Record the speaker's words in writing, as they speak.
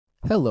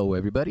Hello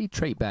everybody,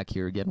 Trey back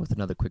here again with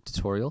another quick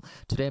tutorial.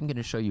 Today I'm going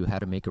to show you how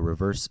to make a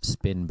reverse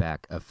spin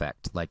back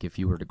effect, like if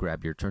you were to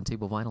grab your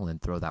turntable vinyl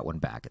and throw that one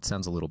back. It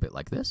sounds a little bit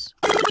like this.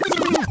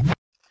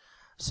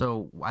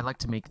 So I like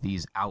to make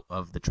these out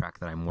of the track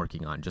that I'm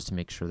working on, just to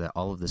make sure that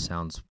all of the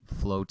sounds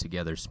flow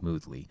together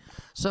smoothly.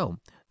 So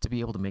to be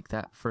able to make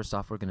that, first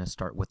off we're going to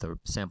start with a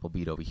sample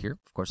beat over here.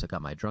 Of course I've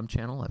got my drum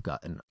channel, I've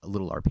got a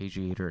little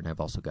arpeggiator, and I've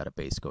also got a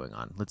bass going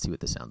on. Let's see what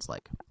this sounds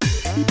like.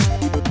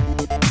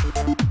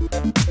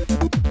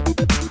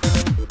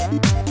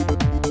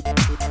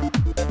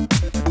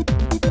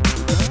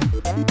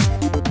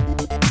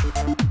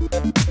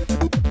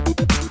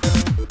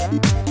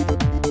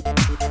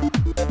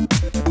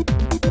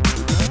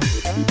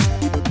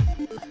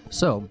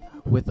 So,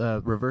 with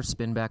a reverse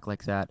spin back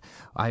like that,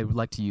 I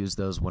like to use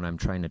those when I'm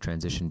trying to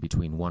transition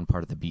between one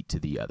part of the beat to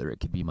the other. It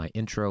could be my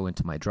intro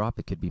into my drop,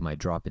 it could be my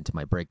drop into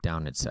my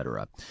breakdown,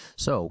 etc.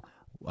 So,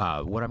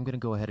 what I'm going to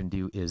go ahead and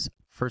do is,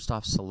 first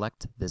off,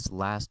 select this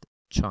last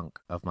chunk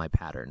of my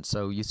pattern.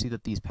 So you see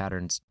that these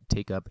patterns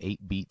take up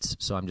 8 beats,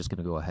 so I'm just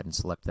going to go ahead and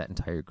select that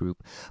entire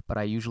group, but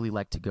I usually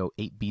like to go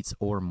 8 beats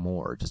or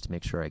more just to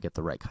make sure I get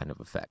the right kind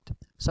of effect.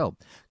 So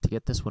to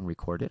get this one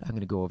recorded, I'm going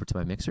to go over to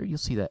my mixer. You'll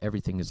see that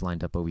everything is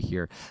lined up over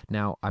here.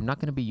 Now I'm not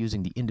going to be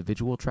using the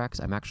individual tracks,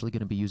 I'm actually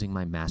going to be using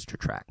my master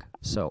track.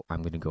 So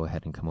I'm going to go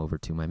ahead and come over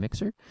to my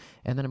mixer,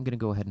 and then I'm going to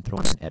go ahead and throw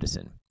in an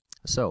Edison.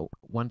 So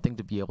one thing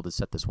to be able to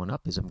set this one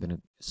up is I'm going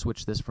to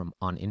switch this from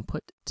on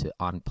input to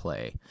on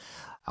play.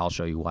 I'll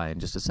show you why in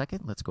just a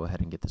second. Let's go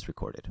ahead and get this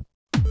recorded.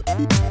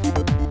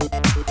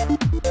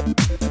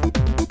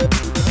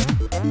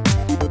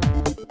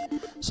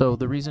 So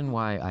the reason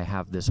why I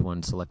have this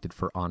one selected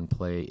for on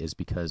play is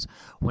because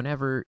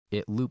whenever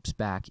it loops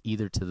back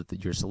either to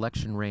your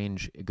selection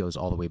range, it goes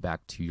all the way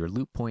back to your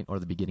loop point or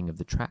the beginning of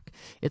the track,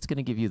 it's going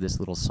to give you this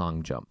little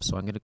song jump. So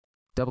I'm going to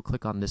double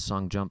click on this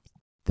song jump.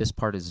 This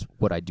part is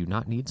what I do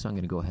not need, so I'm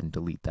going to go ahead and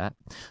delete that.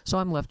 So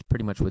I'm left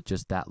pretty much with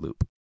just that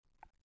loop.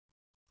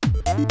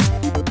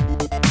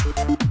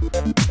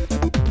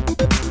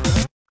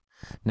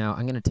 Now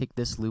I'm going to take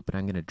this loop and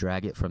I'm going to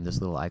drag it from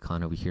this little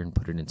icon over here and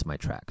put it into my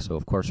track. So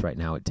of course right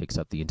now it takes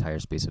up the entire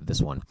space of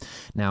this one.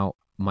 Now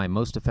my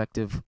most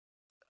effective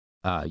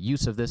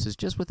use of this is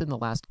just within the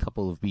last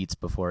couple of beats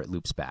before it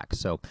loops back.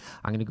 So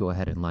I'm going to go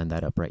ahead and line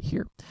that up right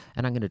here,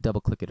 and I'm going to double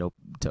click it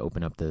to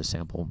open up the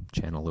sample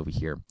channel over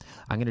here.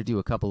 I'm going to do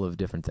a couple of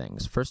different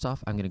things. First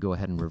off, I'm going to go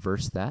ahead and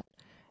reverse that,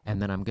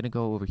 and then I'm going to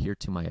go over here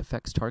to my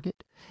effects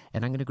target,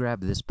 and I'm going to grab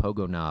this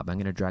pogo knob. I'm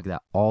going to drag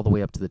that all the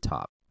way up to the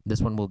top.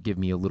 This one will give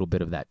me a little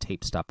bit of that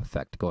tape stop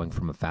effect, going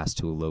from a fast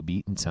to a low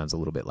beat, and sounds a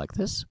little bit like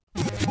this.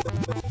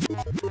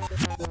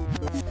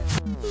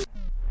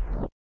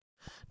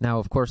 Now,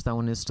 of course, that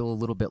one is still a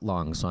little bit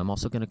long, so I'm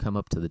also going to come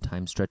up to the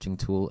time stretching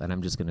tool, and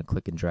I'm just going to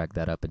click and drag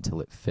that up until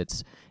it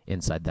fits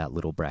inside that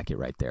little bracket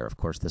right there. Of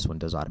course, this one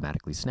does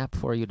automatically snap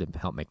for you to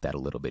help make that a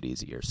little bit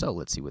easier. So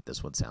let's see what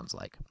this one sounds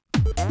like.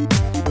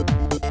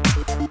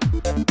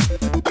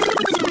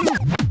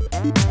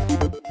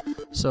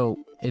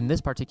 So in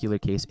this particular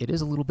case, it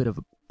is a little bit of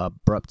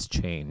abrupt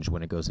change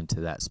when it goes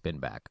into that spin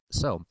back.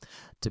 So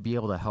to be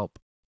able to help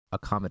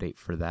accommodate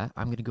for that,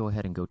 I'm going to go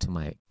ahead and go to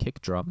my kick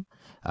drum,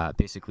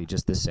 basically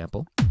just this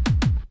sample,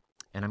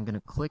 and I'm going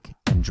to click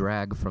and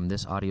drag from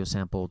this audio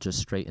sample just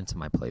straight into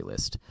my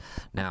playlist.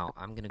 Now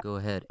I'm going to go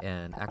ahead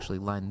and actually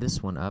line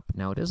this one up.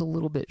 Now it is a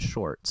little bit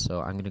short,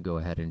 so I'm going to go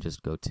ahead and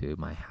just go to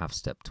my half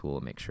step tool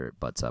and make sure it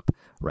butts up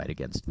right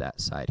against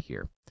that side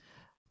here.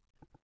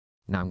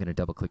 Now I'm going to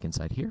double click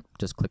inside here,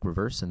 just click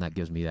reverse, and that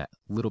gives me that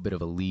little bit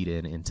of a lead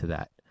in into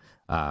that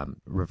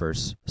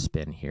reverse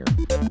spin here.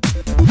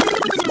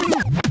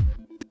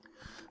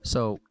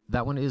 So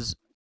that one is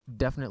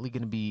definitely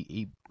going to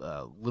be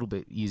a little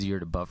bit easier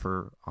to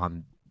buffer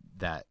on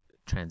that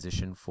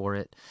transition for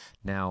it.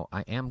 Now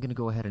I am going to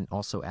go ahead and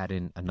also add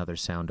in another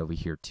sound over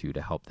here too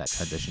to help that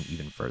transition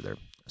even further.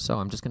 So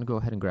I'm just going to go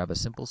ahead and grab a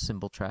simple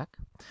cymbal track.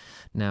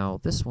 Now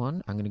this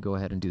one, I'm going to go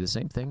ahead and do the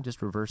same thing,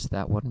 just reverse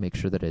that one, make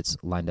sure that it's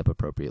lined up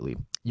appropriately.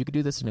 You could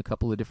do this in a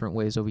couple of different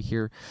ways over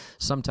here.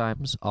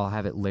 Sometimes I'll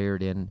have it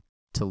layered in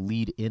to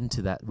lead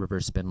into that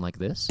reverse spin like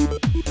this.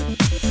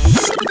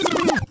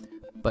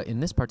 But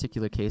in this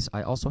particular case,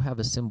 I also have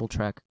a cymbal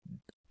track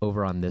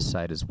over on this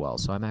side as well.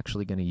 So I'm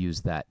actually going to use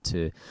that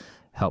to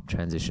help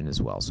transition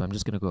as well. So I'm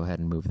just going to go ahead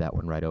and move that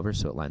one right over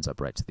so it lines up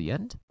right to the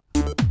end.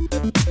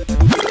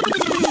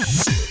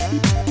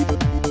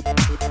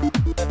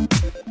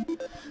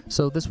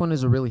 So this one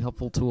is a really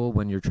helpful tool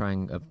when you're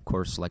trying, of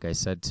course, like I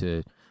said,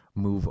 to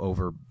move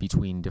over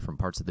between different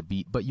parts of the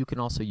beat, but you can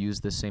also use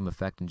this same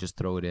effect and just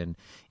throw it in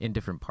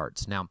different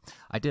parts. Now,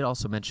 I did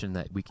also mention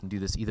that we can do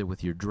this either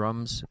with your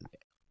drums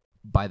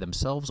by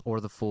themselves or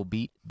the full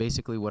beat.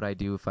 Basically what I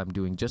do if I'm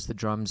doing just the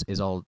drums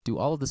is I'll do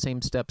all of the same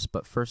steps,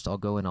 but first I'll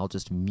go and I'll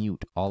just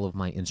mute all of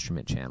my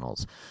instrument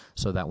channels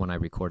so that when I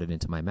record it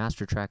into my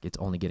master track, it's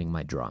only getting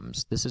my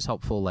drums. This is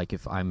helpful like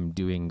if I'm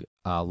doing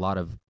a lot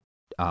of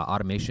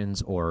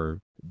automations or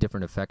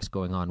different effects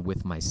going on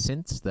with my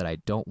synths that I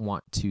don't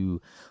want to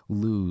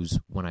lose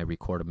when I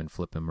record them and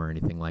flip them or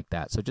anything like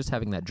that. So just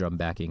having that drum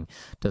backing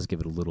does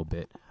give it a little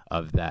bit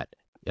of that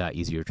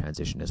easier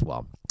transition as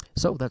well.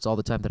 So that's all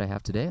the time that I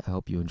have today. I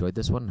hope you enjoyed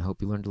this one. I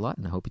hope you learned a lot,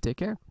 and I hope you take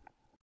care.